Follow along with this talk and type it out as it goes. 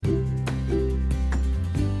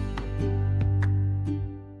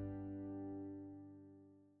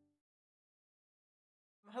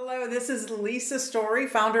this is Lisa Story,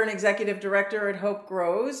 founder and executive director at Hope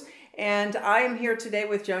Grows. And I am here today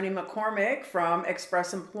with Joani McCormack from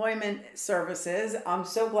Express Employment Services. I'm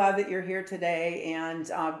so glad that you're here today and,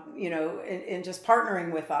 and just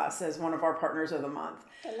partnering with us as one of our partners of the month.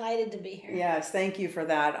 Delighted to be here. Yes, thank you for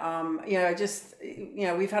that.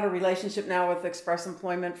 We've had a relationship now with Express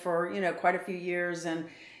Employment for, quite a few years. And,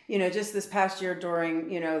 just this past year during,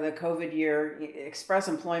 the COVID year, Express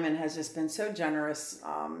Employment has just been so generous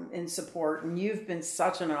in support. And you've been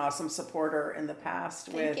such an awesome supporter in the past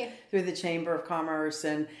through the Chamber of Commerce.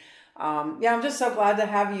 And I'm just so glad to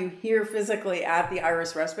have you here physically at the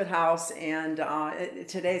Iris Respite House. And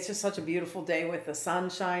today it's just such a beautiful day with the sun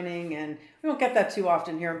shining. And we don't get that too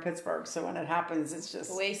often here in Pittsburgh. So when it happens, it's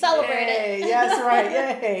just... We celebrate it. Yes, right.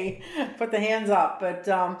 Yay. Put the hands up.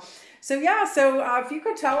 But... So if you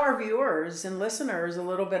could tell our viewers and listeners a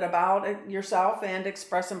little bit about yourself and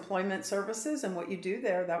Express Employment Services and what you do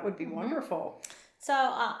there, that would be wonderful. So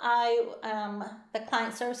I am the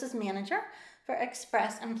Client Services Manager for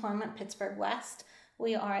Express Employment Pittsburgh West.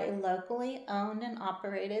 We are a locally owned and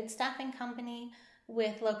operated staffing company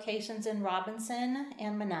with locations in Robinson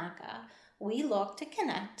and Monaca. We look to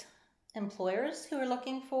connect employers who are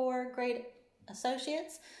looking for great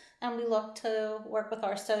associates, and we look to work with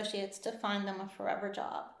our associates to find them a forever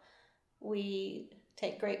job. We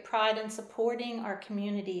take great pride in supporting our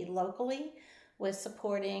community locally with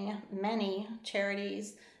supporting many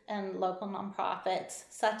charities and local nonprofits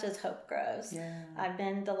such as Hope Grows. Yeah. I've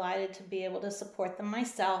been delighted to be able to support them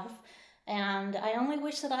myself, and I only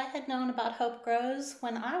wish that I had known about Hope Grows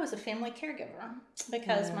when I was a family caregiver,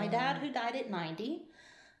 because my dad, who died at 90,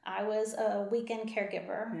 I was a weekend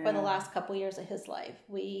caregiver for the last couple years of his life.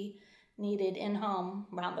 We needed in-home,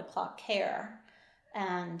 round-the-clock care,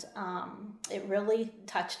 and it really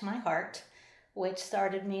touched my heart, which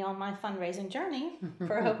started me on my fundraising journey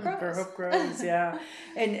for Hope Grows. For Hope Grows, yeah.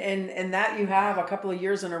 And that you have a couple of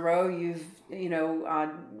years in a row, you've,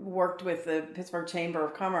 worked with the Pittsburgh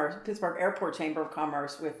Airport Chamber of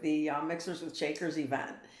Commerce with the Mixers with Shakers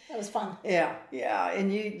event. That was fun. Yeah.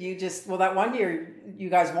 And you just, that one year you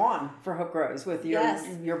guys won for Hope Grows with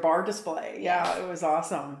your bar display. Yeah, it was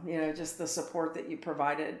awesome. Just the support that you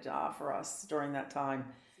provided for us during that time.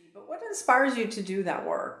 But what inspires you to do that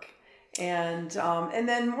work? And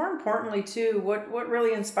then more importantly too, what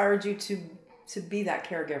really inspired you to be that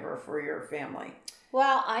caregiver for your family?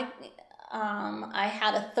 Well, I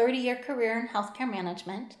had a 30-year career in healthcare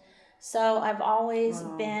management. So I've always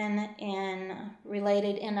been in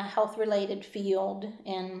a health-related field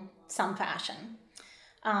in some fashion.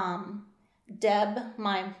 Deb,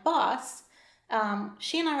 my boss,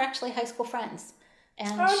 she and I were actually high school friends.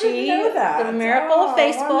 And didn't know that. The miracle of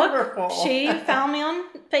Facebook, wonderful. She found me on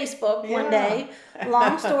Facebook one day.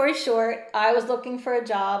 Long story short, I was looking for a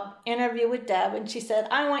job, interview with Deb, and she said,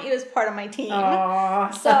 I want you as part of my team.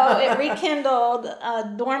 So it rekindled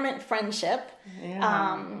a dormant friendship.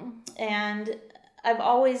 Yeah. And I've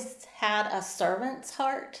always had a servant's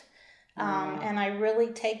heart, and I really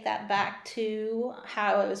take that back to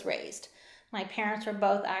how I was raised. My parents were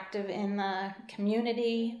both active in the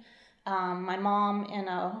community. My mom in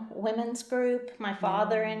a women's group, my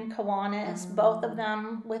father in Kiwanis, both of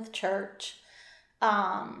them with church.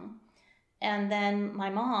 And then my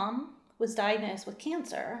mom was diagnosed with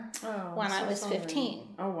cancer when I was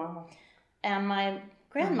 15. Oh, wow. And my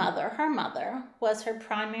grandmother, her mother, was her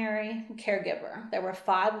primary caregiver. There were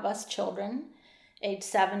 5 of us children, aged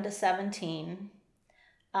 7 to 17.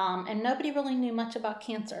 And nobody really knew much about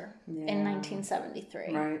cancer in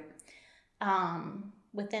 1973. Right.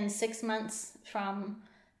 Within 6 months from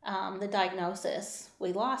the diagnosis,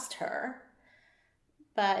 we lost her.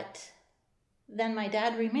 But then my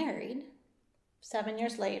dad remarried 7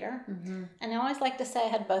 years later. Mm-hmm. And I always like to say I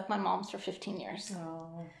had both my moms for 15 years.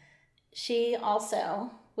 Oh. She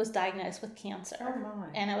also was diagnosed with cancer. Oh my.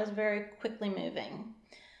 And it was very quickly moving.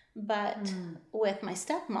 But with my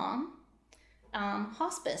stepmom,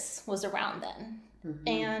 hospice was around then. Mm-hmm.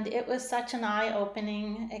 And it was such an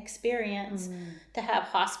eye-opening experience to have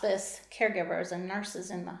hospice caregivers and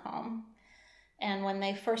nurses in the home. And when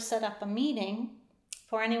they first set up a meeting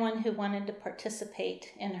for anyone who wanted to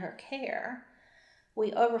participate in her care,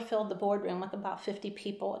 we overfilled the boardroom with about 50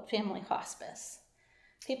 people at Family Hospice.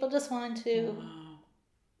 People just wanted to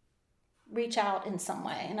reach out in some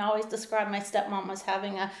way. And I always describe my stepmom as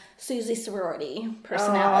having a Susie sorority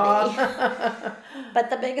personality. But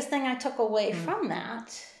the biggest thing I took away from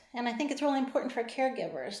that, and I think it's really important for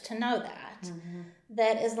caregivers to know that,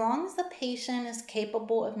 that as long as the patient is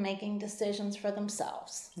capable of making decisions for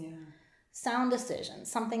themselves, sound decisions,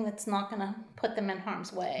 something that's not going to put them in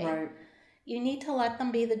harm's way, right. you need to let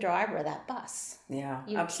them be the driver of that bus. Yeah,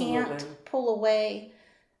 you absolutely. can't pull away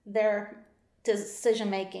their decision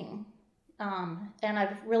making. And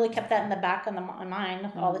I've really kept that in the back of my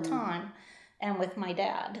mind all the time, and with my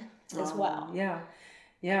dad as well. Yeah.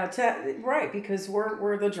 Right, because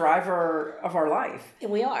we're the driver of our life.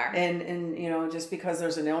 We are. And just because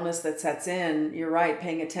there's an illness that sets in, you're right,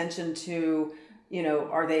 paying attention to,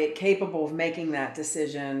 are they capable of making that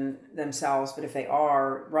decision themselves? But if they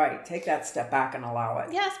are, right, take that step back and allow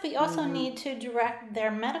it. Yes, but you also need to direct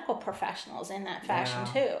their medical professionals in that fashion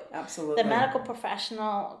too. Absolutely. The medical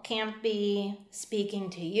professional can't be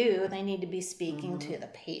speaking to you. They need to be speaking to the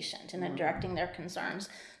patient and directing their concerns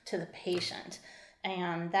to the patient.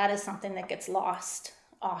 And that is something that gets lost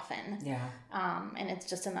often. Yeah. And it's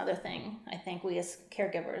just another thing I think we as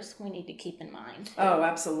caregivers, we need to keep in mind too. Oh,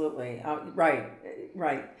 absolutely.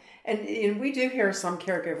 Right. And we do hear some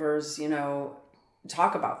caregivers,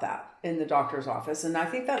 talk about that in the doctor's office. And I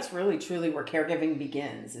think that's really truly where caregiving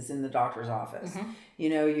begins, is in the doctor's office.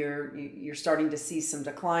 You're starting to see some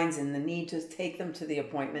declines in the need to take them to the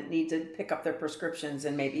appointment, need to pick up their prescriptions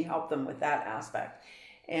and maybe help them with that aspect.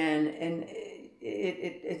 And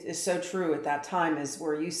it is so true at that time, is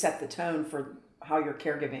where you set the tone for how your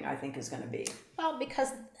caregiving, I think, is going to be. Well, because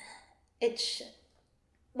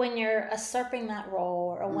when you're usurping that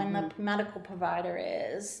role, or when the medical provider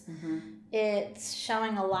is, it's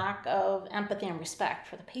showing a lack of empathy and respect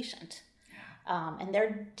for the patient. And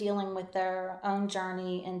they're dealing with their own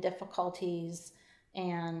journey and difficulties,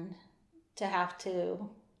 and to have to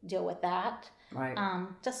deal with that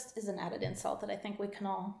just is an added insult that I think we can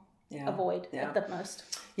all avoid at the most.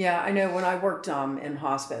 Yeah, I know when I worked in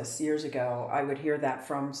hospice years ago, I would hear that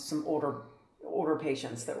from some older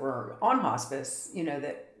patients that were on hospice,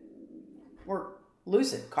 that were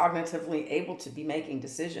lucid, cognitively able to be making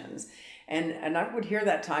decisions. And I would hear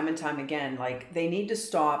that time and time again, like, they need to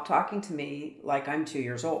stop talking to me like I'm 2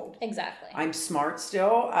 years old. Exactly. I'm smart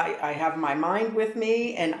still. I have my mind with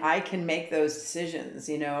me, and I can make those decisions.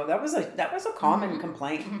 That was a common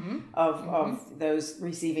complaint of those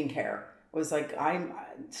receiving care, was like,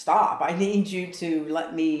 stop. I need you to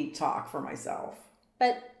let me talk for myself.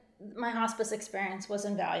 But my hospice experience was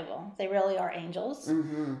invaluable. They really are angels.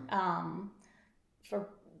 For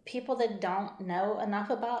people that don't know enough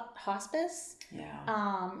about hospice,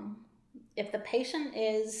 if the patient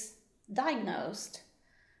is diagnosed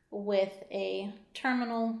with a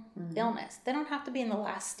terminal illness, they don't have to be in the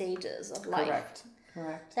last stages of life.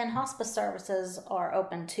 Correct. Then hospice services are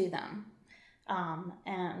open to them,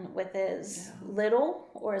 and with as little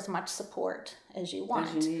or as much support as you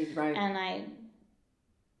want. As you need, right. And I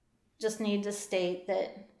just need to state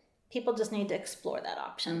that people just need to explore that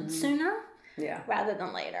option sooner rather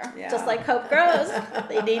than later. Just like hope grows,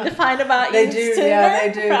 they need to find about you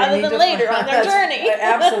sooner rather than later on their journey.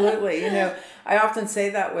 Absolutely. I often say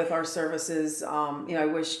that with our services. I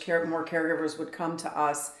wish more caregivers would come to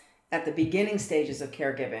us at the beginning stages of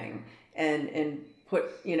caregiving and put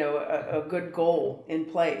a good goal in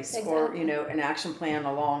place, or an action plan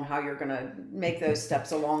along how you're going to make those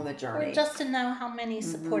steps along the journey, or just to know how many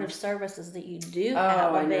supportive services that you do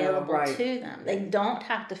have available to them. They don't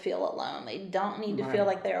have to feel alone. They don't need to feel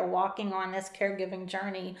like they are walking on this caregiving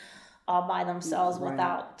journey all by themselves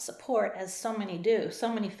without support, as so many do. So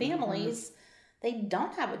many families, they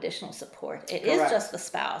don't have additional support. It is just the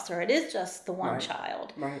spouse, or it is just the one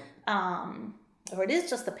child, or it is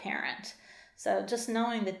just the parent. So just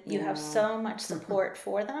knowing that you have so much support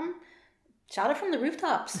for them, shout it from the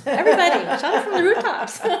rooftops. Everybody, shout it from the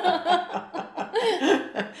rooftops. Well,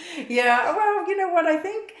 you know what, I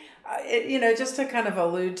think, just to kind of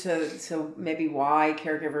allude to maybe why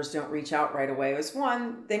caregivers don't reach out right away, is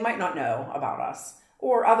one, they might not know about us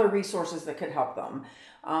or other resources that could help them.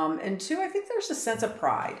 And two, I think there's a sense of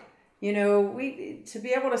pride. To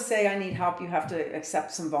be able to say, I need help, you have to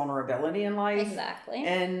accept some vulnerability in life. Exactly.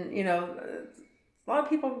 And, a lot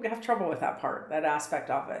of people have trouble with that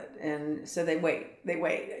aspect of it. And so they wait.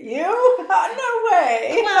 You? No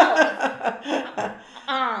way. Well,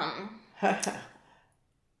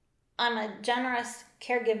 I'm a generous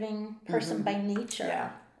caregiving person by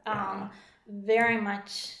nature. Very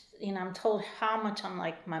much, I'm told how much I'm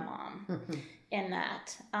like my mom. In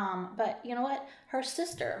that. But you know what? Her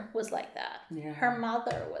sister was like that. Her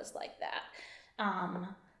mother was like that.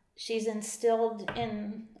 She's instilled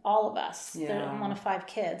in all of us. I'm one of 5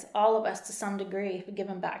 kids. All of us, to some degree, have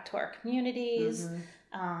given back to our communities,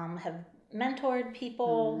 have mentored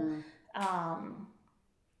people.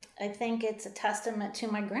 I think it's a testament to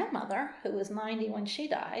my grandmother, who was 90 when she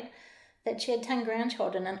died, that she had 10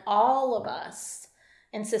 grandchildren, and all of us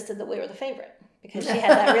insisted that we were the favorite. because she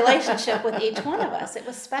had that relationship with each one of us. It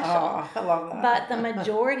was special. Oh, I love that. But the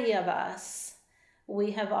majority of us,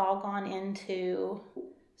 we have all gone into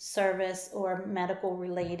service or medical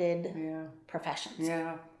related professions.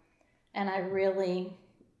 Yeah. And I really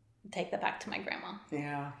take that back to my grandma.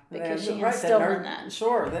 Yeah. Because she instilled in that.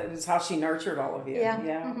 Sure. That was how she nurtured all of you. Yeah.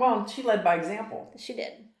 Mm-hmm. Well, she led by example. She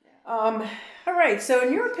did. All right. So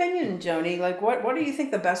in your opinion, Joani, like what do you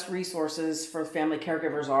think the best resources for family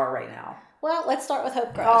caregivers are right now? Well, let's start with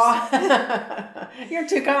Hope Grows. Oh, you're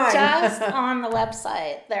too kind. Just on the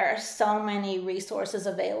website, there are so many resources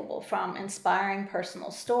available, from inspiring personal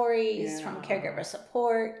stories, from caregiver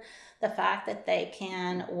support, the fact that they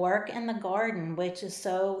can work in the garden, which is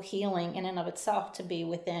so healing in and of itself to be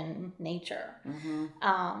within nature.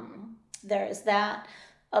 Mm-hmm. There is that.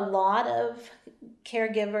 A lot of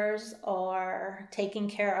caregivers are taking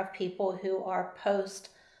care of people who are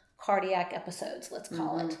post-cardiac episodes, let's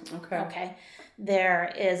call it. Okay.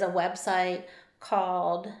 There is a website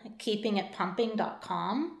called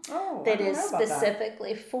keepingitpumping.com that is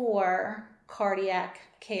specifically for cardiac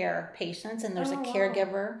care patients, and there's a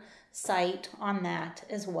caregiver site on that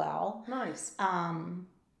as well. Nice.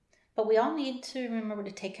 But we all need to remember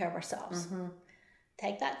to take care of ourselves. Mm-hmm.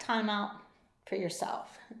 Take that time out for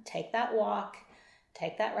yourself. Take that walk.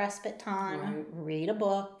 Take that respite time. Read a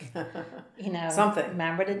book. Something.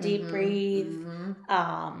 Remember to deep breathe.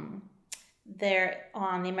 Mm-hmm. There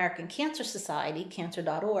on the American Cancer Society,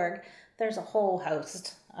 cancer.org, there's a whole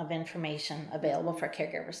host of information available for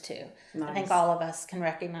caregivers too. Nice. I think all of us can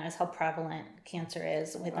recognize how prevalent cancer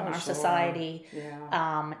is within our society.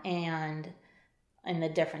 Yeah. And in the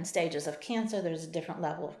different stages of cancer, there's a different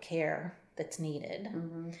level of care that's needed.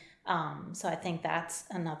 Mm-hmm. So I think that's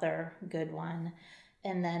another good one.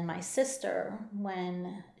 And then my sister,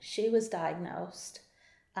 when she was diagnosed,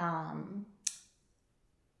 my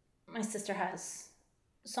sister has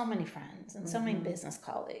so many friends and so many business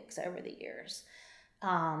colleagues over the years.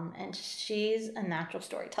 And she's a natural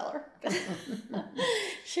storyteller.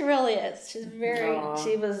 She really is. She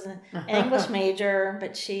was an English major,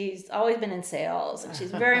 but she's always been in sales, and she's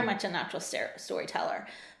very much a natural storyteller.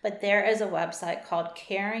 But there is a website called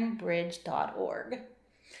caringbridge.org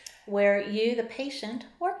where you, the patient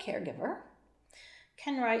or caregiver,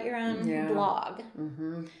 can write your own blog.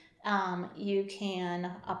 Mm-hmm. You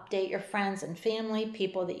can update your friends and family,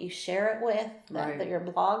 people that you share it with, that your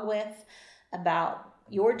blog with, about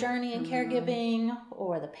your journey in caregiving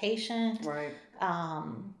or the patient. Right.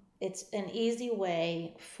 It's an easy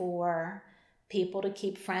way for people to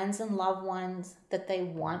keep friends and loved ones that they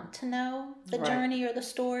want to know the journey or the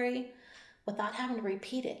story without having to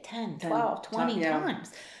repeat it 10, 12, 20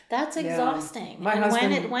 times. That's exhausting.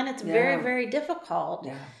 When it's very, very difficult,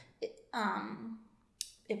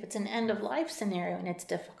 if it's an end-of-life scenario and it's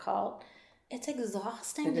difficult, it's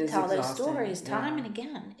exhausting to tell those stories time and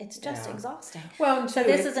again. It's just exhausting. Well, so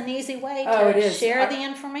this is an easy way to share the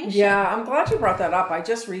information. Yeah, I'm glad you brought that up. I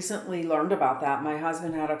just recently learned about that. My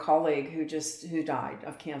husband had a colleague who died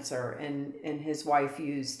of cancer, and his wife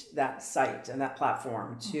used that site and that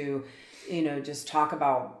platform to, just talk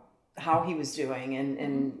about how he was doing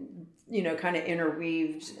and kind of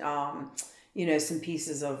interweaved some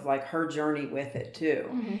pieces of like her journey with it too.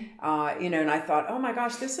 Mm-hmm. And I thought, oh my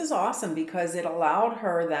gosh, this is awesome, because it allowed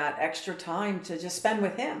her that extra time to just spend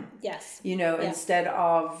with him. Yes. Instead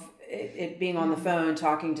of it being on the phone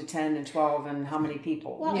talking to 10 and 12 and how many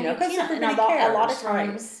people, because a lot of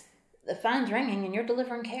times the phone's ringing and you're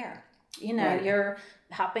delivering care. You're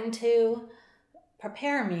helping to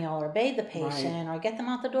prepare a meal or bathe the patient or get them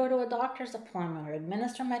out the door to a doctor's appointment or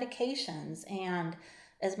administer medications. And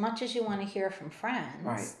as much as you want to hear from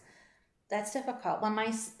friends, that's difficult. When my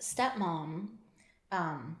stepmom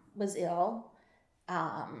was ill,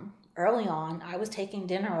 early on, I was taking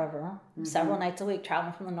dinner over several nights a week,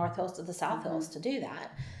 traveling from the North Hills to the South Hills to do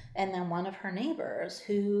that. And then one of her neighbors,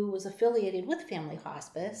 who was affiliated with Family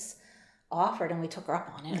Hospice, offered, and we took her up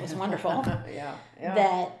on it. It was wonderful.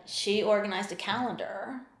 That she organized a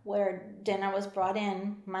calendar where dinner was brought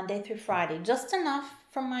in Monday through Friday, just enough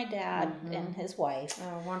from my dad and his wife.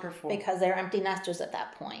 Oh, wonderful. Because they're empty nesters at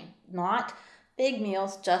that point. Not big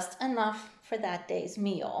meals, just enough for that day's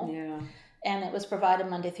meal. Yeah. And it was provided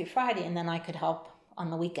Monday through Friday, and then I could help on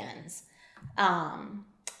the weekends. And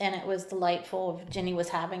it was delightful. If Jenny was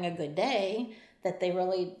having a good day, that they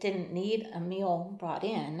really didn't need a meal brought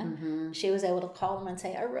in, she was able to call them and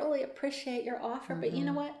say, I really appreciate your offer, but you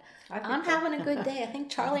know what? I'm having a good day. I think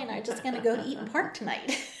Charlie and I are just going to go to Eaton Park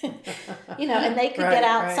tonight. And they could get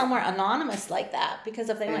out somewhere anonymous like that, because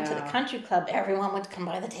if they went to the country club, everyone would come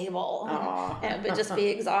by the table and it would just be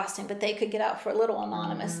exhausting. But they could get out for a little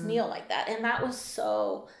anonymous meal like that. And that was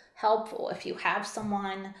so helpful. If you have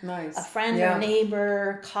someone, a friend or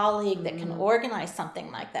neighbor, colleague that can organize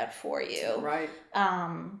something like that for you. Right.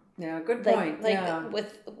 Good point.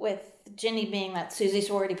 With Ginny being that Susie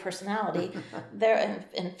sorority personality, there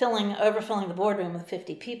and overfilling the boardroom with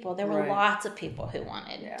 50 people, there were lots of people who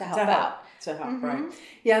wanted to help out. To help, right.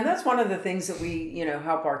 Yeah, and that's one of the things that we,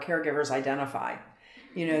 help our caregivers identify.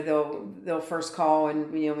 They'll first call,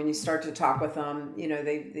 and when you start to talk with them,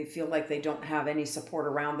 they feel like they don't have any support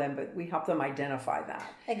around them, but we help them identify that.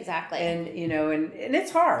 Exactly. And and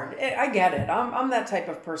it's hard. I get it. I'm that type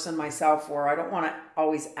of person myself, where I don't want to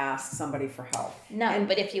always ask somebody for help. No,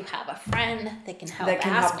 but if you have a friend that can help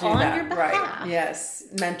ask on your behalf. Right. Yes.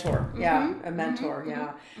 Mentor. Yeah. A mentor.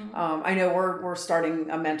 Yeah. I know we're starting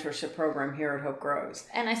a mentorship program here at Hope Grows.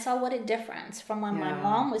 And I saw what a difference from when my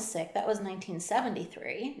mom was sick. That was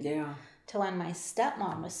 1973. Yeah. To when my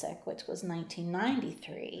stepmom was sick, which was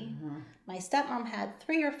 1993. My stepmom had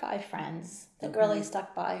 3 or 5 friends that really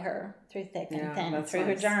stuck by her through thick and thin through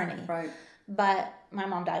her journey. Right. But my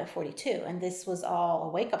mom died at 42, and this was all a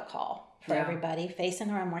wake-up call for everybody facing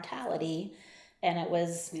their own mortality, and it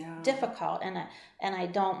was difficult. And I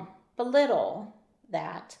don't belittle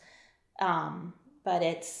that, but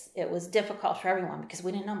it was difficult for everyone because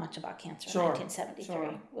we didn't know much about cancer in 1973.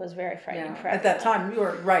 It was very frightening for everyone. At that time, you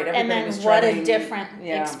were right. And then what a different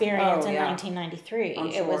experience in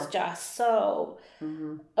 1993. It was just so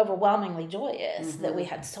overwhelmingly joyous that we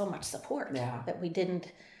had so much support that we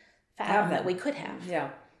didn't fathom that we could have.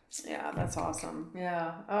 Yeah, that's awesome.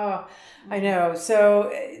 Yeah. Oh, I know. So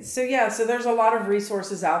there's a lot of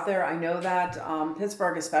resources out there. I know that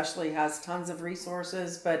Pittsburgh especially has tons of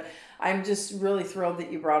resources, but I'm just really thrilled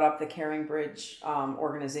that you brought up the Caring Bridge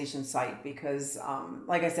organization site, because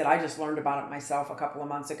like I said, I just learned about it myself a couple of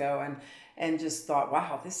months ago and just thought,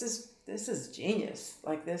 wow, this is genius.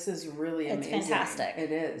 Like, this is really amazing. It's fantastic.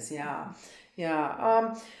 It is. Yeah.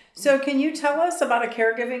 Yeah. So can you tell us about a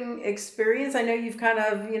caregiving experience? I know you've kind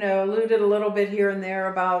of, alluded a little bit here and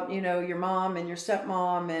there about, your mom and your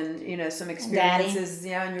stepmom and, some experiences.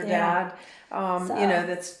 And your dad.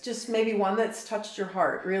 That's just maybe one that's touched your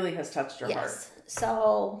heart, really has touched your heart.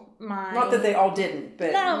 So not that they all didn't,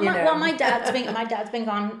 but my dad's been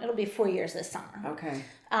gone. It'll be 4 years this summer. Okay.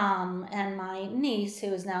 And my niece, who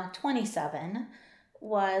is now 27,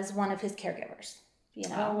 was one of his caregivers. She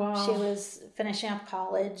was finishing up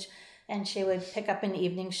college, and she would pick up an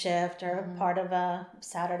evening shift or part of a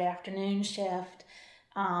Saturday afternoon shift.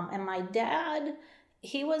 And my dad,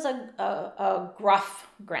 he was a gruff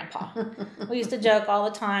grandpa. We used to joke all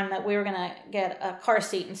the time that we were going to get a car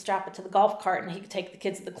seat and strap it to the golf cart, and he could take the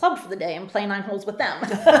kids to the club for the day and play 9 holes with them.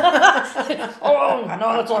 Oh,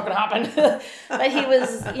 no, that's not going to happen. But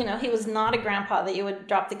he was not a grandpa that you would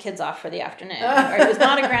drop the kids off for the afternoon. Or he was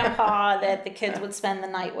not a grandpa that the kids would spend the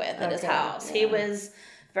night with at his house. Yeah. He was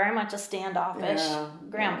very much a standoffish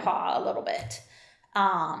grandpa a little bit.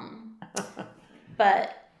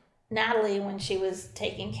 But Natalie, when she was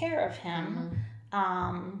taking care of him,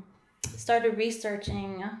 started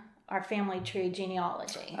researching our family tree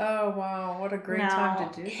genealogy. Oh, wow. What a great time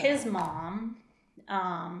to do that. His mom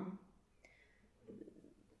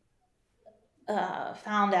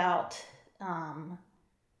found out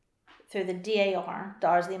through the DAR,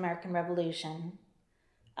 Daughters of the American Revolution,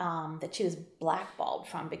 that she was blackballed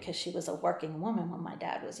from because she was a working woman when my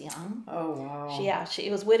dad was young. Oh, wow. She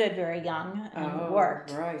was widowed very young and worked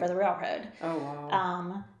for the railroad. Oh,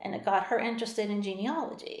 wow. And it got her interested in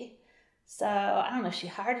genealogy. So I don't know if she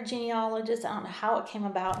hired a genealogist. I don't know how it came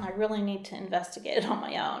about, and I really need to investigate it on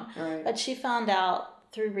my own. Right. But she found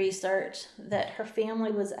out through research that her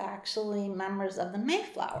family was actually members of the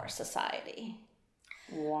Mayflower Society,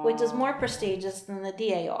 which is more prestigious than the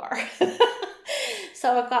DAR.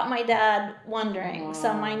 So it got my dad wondering. Wow.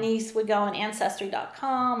 So my niece would go on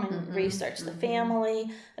Ancestry.com and research the family.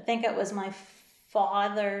 I think it was my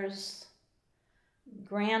father's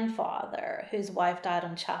grandfather whose wife died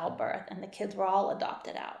in childbirth, and the kids were all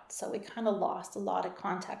adopted out. So we kind of lost a lot of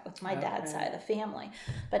contact with my dad's side of the family.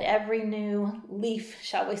 But every new leaf,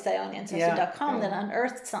 shall we say, on Ancestry.com that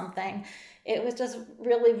unearthed something, it was just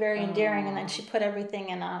really very endearing. And then she put everything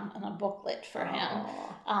in a booklet for him.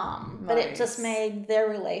 But it just made their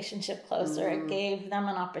relationship closer. It gave them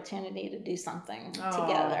an opportunity to do something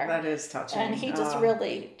together. That is touching. And he just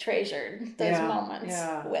really treasured those moments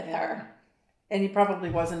with her. And he probably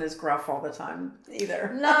wasn't as gruff all the time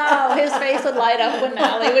either. No, his face would light up when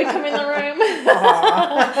Allie would come in the room.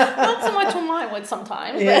 Not so much when mine would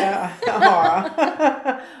sometimes. Yeah.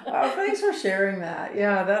 Oh, thanks for sharing that.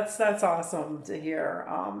 Yeah, that's awesome to hear.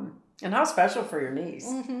 And how special for your niece.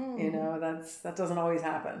 You know, that doesn't always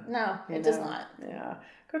happen. No, it does not. Yeah,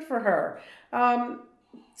 good for her.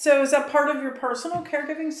 So is that part of your personal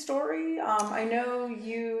caregiving story? I know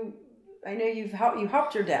you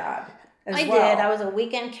helped your dad. I did. I was a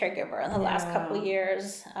weekend caregiver the last couple of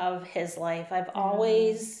years of his life. I've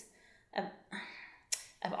always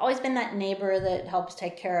been that neighbor that helps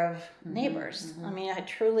take care of neighbors. I mean, I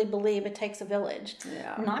truly believe it takes a village,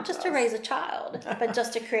 not just to raise a child, but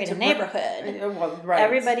just to create a neighborhood. Well, right.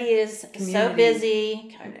 Everybody is so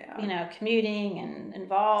busy, you know, commuting and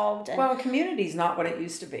involved. Well, community's not what it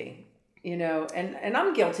used to be. You know, and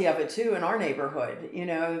I'm guilty of it too in our neighborhood. You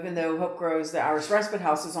know, even though Hope Grows, the Irish Respite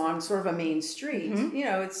House is on sort of a main street, you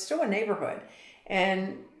know, it's still a neighborhood.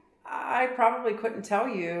 And I probably couldn't tell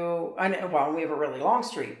you, well, we have a really long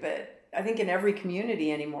street, but I think in every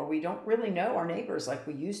community anymore, we don't really know our neighbors like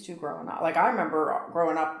we used to growing up. Like I remember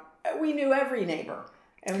growing up, we knew every neighbor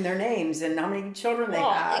and their names and how many children they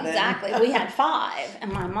had. Exactly. We had 5.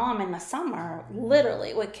 And my mom in the summer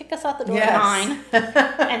literally would kick us out the door at 9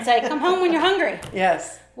 and say, come home when you're hungry.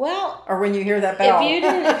 Yes. Well. Or when you hear that bell.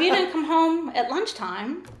 If you didn't come home at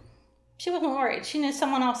lunchtime, she wasn't worried. She knew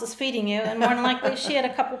someone else was feeding you. And more than likely, she had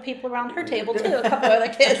a couple people around her table too, a couple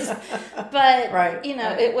other kids. But, you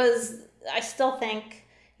know, it was, I still think,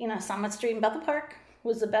 you know, Summit Street in Bethel Park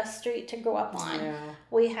was the best street to grow up on. Yeah.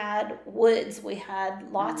 We had woods, we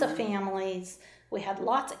had lots of families, we had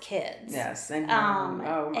lots of kids. Yes, same.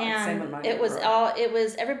 And same with my it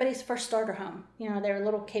was everybody's first starter home. You know, they were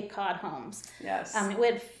little Cape Cod homes. Yes. We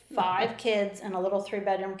had 5 kids in a little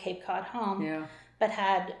 3-bedroom Cape Cod home. Yeah. But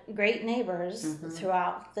had great neighbors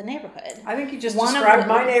throughout the neighborhood. I think you just described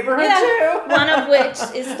my neighborhood too. One of which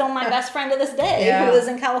is still my best friend to this day, who lives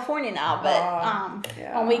in California now.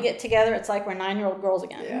 But when we get together, it's like we're 9-year-old girls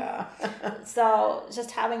again. Yeah. So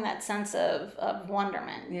just having that sense of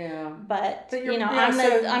wonderment. Yeah. But you know,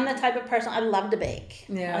 I'm the type of person, I love to bake.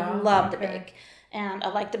 Yeah. I love to bake, and I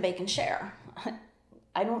like to bake and share.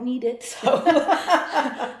 I don't need it, so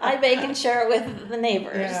I bake and share it with the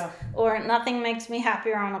neighbors. Yeah. Or nothing makes me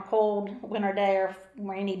happier on a cold winter day or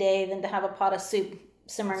rainy day than to have a pot of soup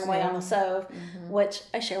simmering away on the stove, which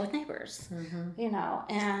I share with neighbors. You know,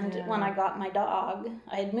 and when I got my dog,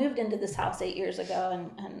 I had moved into this house 8 years ago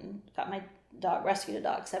and got my dog, rescued a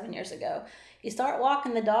dog 7 years ago. You start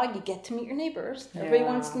walking the dog, you get to meet your neighbors. Everybody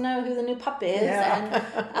wants to know who the new pup is. Yeah.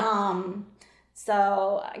 And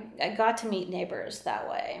so I got to meet neighbors that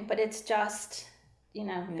way. But it's just, you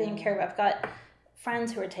know, being cared of. I've got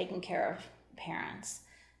friends who are taking care of parents,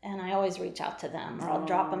 and I always reach out to them, or I'll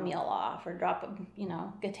drop a meal off, or drop a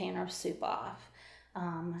container of soup off.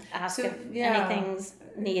 Ask if anything's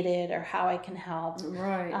needed or how I can help.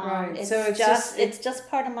 Right. It's just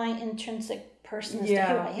part of my intrinsic person as to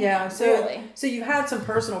who I am. Yeah. So you had some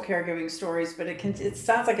personal caregiving stories, but it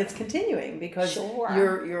sounds like it's continuing because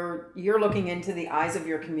you're looking into the eyes of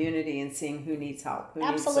your community and seeing who needs help, who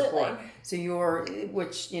needs support. So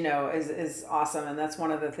which you know is awesome, and that's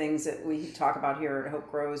one of the things that we talk about here at Hope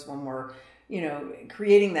Grows when we're, you know,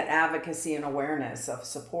 creating that advocacy and awareness of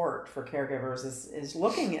support for caregivers is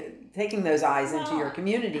looking at taking those eyes into your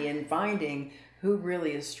community and finding who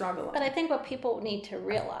really is struggling. But I think what people need to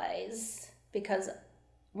realize, because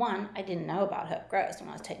one, I didn't know about Hope Grows when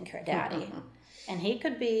I was taking care of Daddy, and he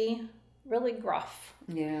could be really gruff.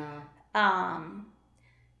 Yeah.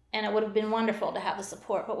 And it would have been wonderful to have the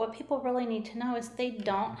support. But what people really need to know is they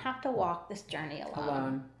don't have to walk this journey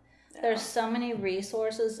alone. Yeah. There's so many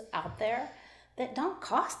resources out there that don't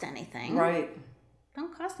cost anything. Right.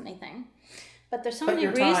 Don't cost anything. But there's so many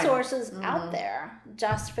resources out there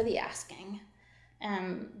just for the asking.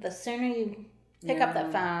 And the sooner you pick up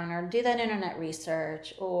that phone or do that internet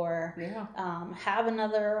research or have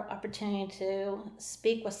another opportunity to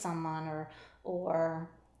speak with someone or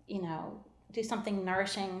you know, do something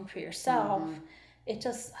nourishing for yourself, it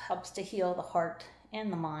just helps to heal the heart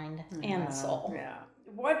and the mind and the soul. Yeah.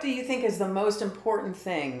 What do you think is the most important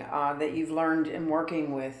thing that you've learned in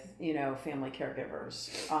working with, you know, family caregivers?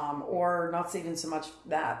 Or not even so much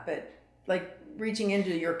that, but like reaching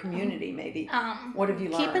into your community maybe. What have you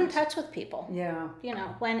learned? Keep in touch with people. Yeah. You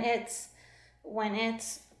know, when it's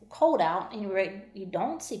cold out and you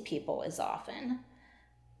don't see people as often,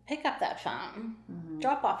 pick up that phone,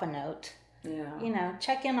 drop off a note,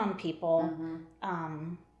 check in on people,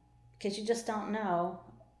 because you just don't know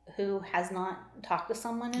who has not talked to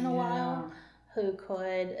someone in a while, who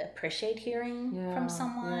could appreciate hearing from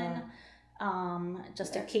someone,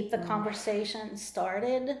 just to keep the conversation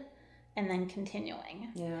started and then continuing.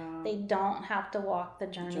 They don't have to walk the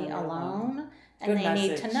journey alone. And they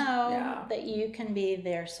need to know that you can be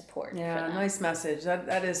their support. Yeah, nice message.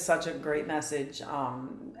 That is such a great message.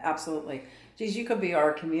 Absolutely. Geez, you could be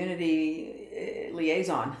our community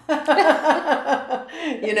liaison. To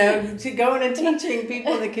going and teaching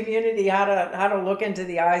people in the community how to look into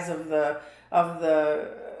the eyes of the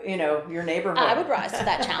your neighborhood. I would rise to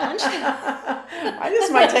that challenge. I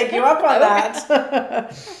just might take you up on that.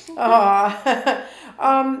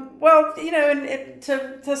 Well, and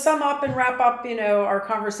to sum up and wrap up, our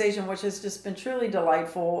conversation, which has just been truly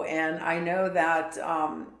delightful. And I know that,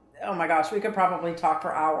 oh my gosh, we could probably talk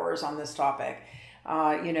for hours on this topic,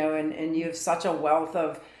 and you have such a wealth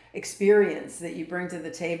of experience that you bring to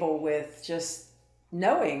the table with just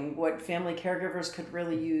knowing what family caregivers could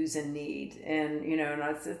really use and need. And,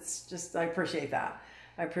 it's just, I appreciate that.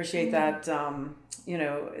 I appreciate that,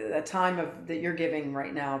 that time that you're giving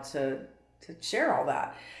right now to share all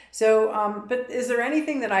that. So, but is there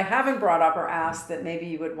anything that I haven't brought up or asked that maybe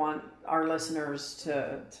you would want our listeners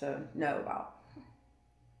to know about?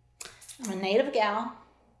 I'm a native gal,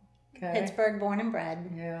 Pittsburgh born and bred.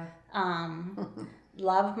 Yeah.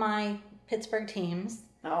 Love my Pittsburgh teams.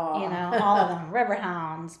 Aww. All of them,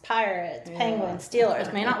 Riverhounds, Pirates, Penguins,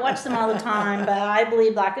 Steelers. May not watch them all the time, but I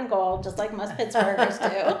bleed black and gold just like most Pittsburghers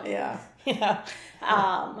do. Yeah.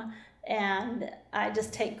 And I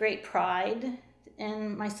just take great pride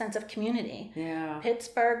in my sense of community. Yeah.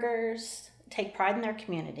 Pittsburghers take pride in their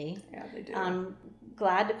community. Yeah, they do. I'm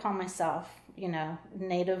glad to call myself,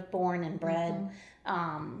 native born and bred.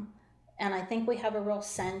 And I think we have a real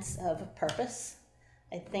sense of purpose.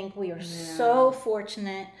 I think we are so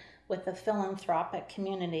fortunate with the philanthropic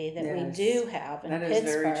community that we do have in Pittsburgh. That is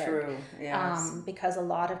very true. Yes. Because a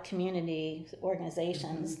lot of community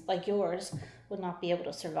organizations like yours would not be able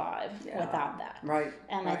to survive without that. Right.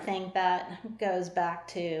 And I think that goes back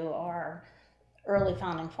to our early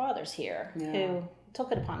founding fathers here who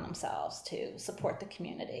took it upon themselves to support the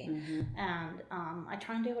community. And I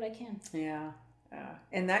try and do what I can. Yeah.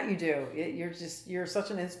 And that you do. You're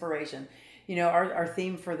such an inspiration. Our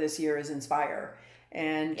theme for this year is inspire.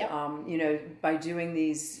 And, by doing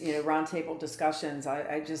these, roundtable discussions,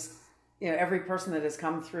 I just, every person that has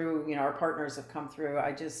come through, our partners have come through,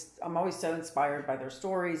 I'm always so inspired by their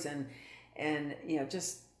stories and their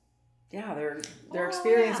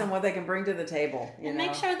experience and what they can bring to the table. And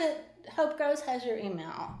make sure that Hope Grows has your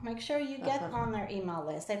email. Make sure you get on their email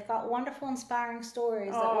list. They've got wonderful, inspiring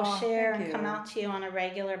stories that will share and come out to you on a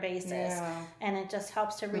regular basis. Yeah. And it just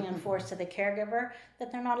helps to reinforce to the caregiver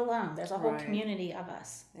that they're not alone. There's a whole community of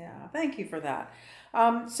us. Yeah, thank you for that.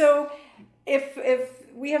 So if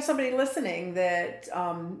we have somebody listening that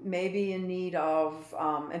may be in need of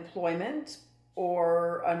employment,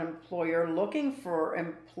 or an employer looking for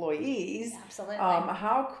employees, absolutely.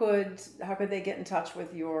 How could they get in touch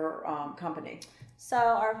with your company? So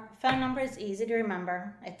our phone number is easy to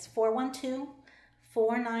remember. It's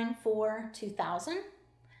 412-494-2000.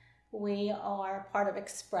 We are part of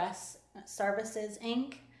Express Services,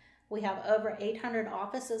 Inc. We have over 800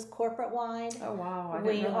 offices corporate-wide. Oh, wow. I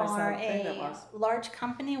didn't realize how big that was. We are a large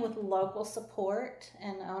company with local support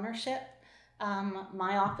and ownership.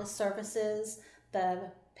 My office services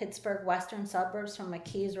the Pittsburgh western suburbs from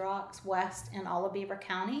McKees Rocks, West, and Olive Beaver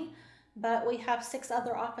County. But we have 6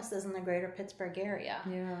 other offices in the greater Pittsburgh area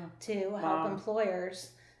to help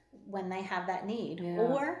employers when they have that need,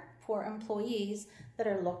 or for employees that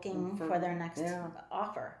are looking for their next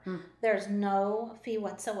offer. There's no fee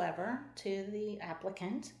whatsoever to the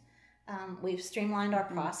applicant. We've streamlined our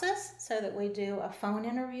process so that we do a phone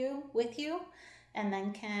interview with you and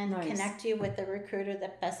then can connect you with the recruiter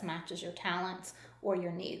that best matches your talents or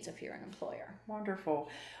your needs if you're an employer. Wonderful.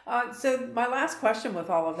 So my last question with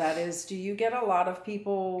all of that is, do you get a lot of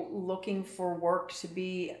people looking for work to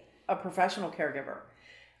be a professional caregiver?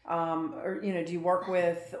 Or, do you work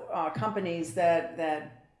with companies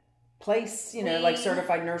that place, like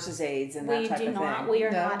certified nurses' aides and that type of thing? We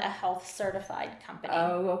are not a health certified company.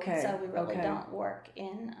 Oh, okay. So we really don't work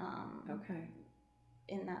in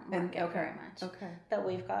in that market very much. Okay. But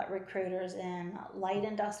we've got recruiters in light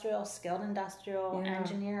industrial, skilled industrial,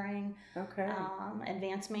 engineering,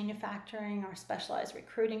 advanced manufacturing, our specialized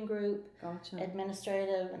recruiting group,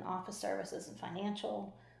 administrative and office services and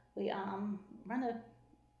financial. We run a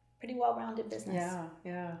pretty well-rounded business. Yeah,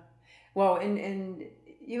 yeah. Well, and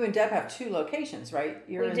you and Deb have 2 locations, right?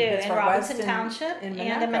 You're We do, in Robinson Township and in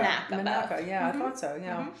Monaca. Monaca, yeah, I thought so,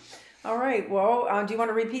 yeah. All right, well, do you want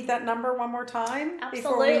to repeat that number one more time?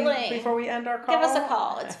 Absolutely. Before we end our call? Give us a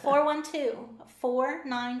call. It's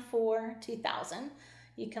 412-494-2000.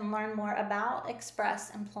 You can learn more about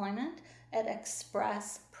Express Employment at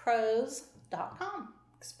expresspros.com.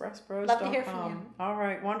 expresspros.com. Love to hear from you. All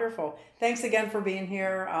right, wonderful. Thanks again for being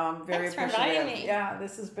here. Very Thanks for appreciative. inviting me. Yeah,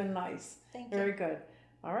 this has been nice. Thank you. Very good.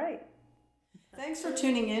 All right. Thanks for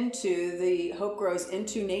tuning in to the Hope Grows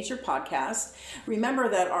Into Nature podcast. Remember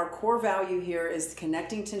that our core value here is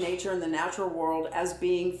connecting to nature and the natural world as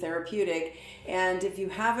being therapeutic. And if you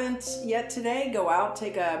haven't yet today, go out,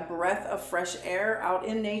 take a breath of fresh air out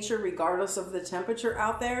in nature, regardless of the temperature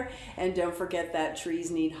out there. And don't forget that trees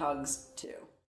need hugs too.